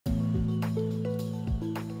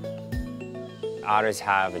Otters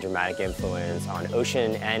have a dramatic influence on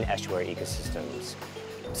ocean and estuary ecosystems.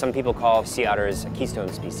 Some people call sea otters a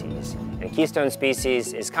keystone species. And keystone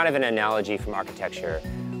species is kind of an analogy from architecture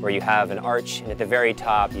where you have an arch and at the very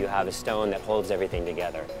top you have a stone that holds everything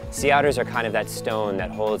together. Sea otters are kind of that stone that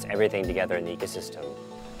holds everything together in the ecosystem.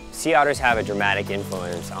 Sea otters have a dramatic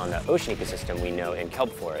influence on the ocean ecosystem we know in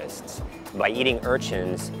kelp forests. By eating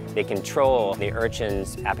urchins, they control the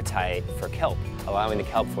urchin's appetite for kelp, allowing the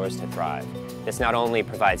kelp forest to thrive. This not only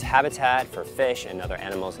provides habitat for fish and other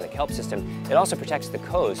animals in the kelp system, it also protects the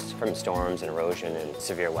coast from storms and erosion and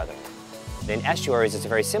severe weather. In estuaries, it's a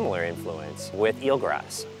very similar influence with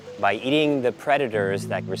eelgrass. By eating the predators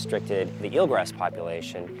that restricted the eelgrass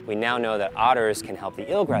population, we now know that otters can help the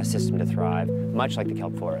eelgrass system to thrive, much like the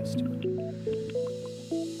kelp forest.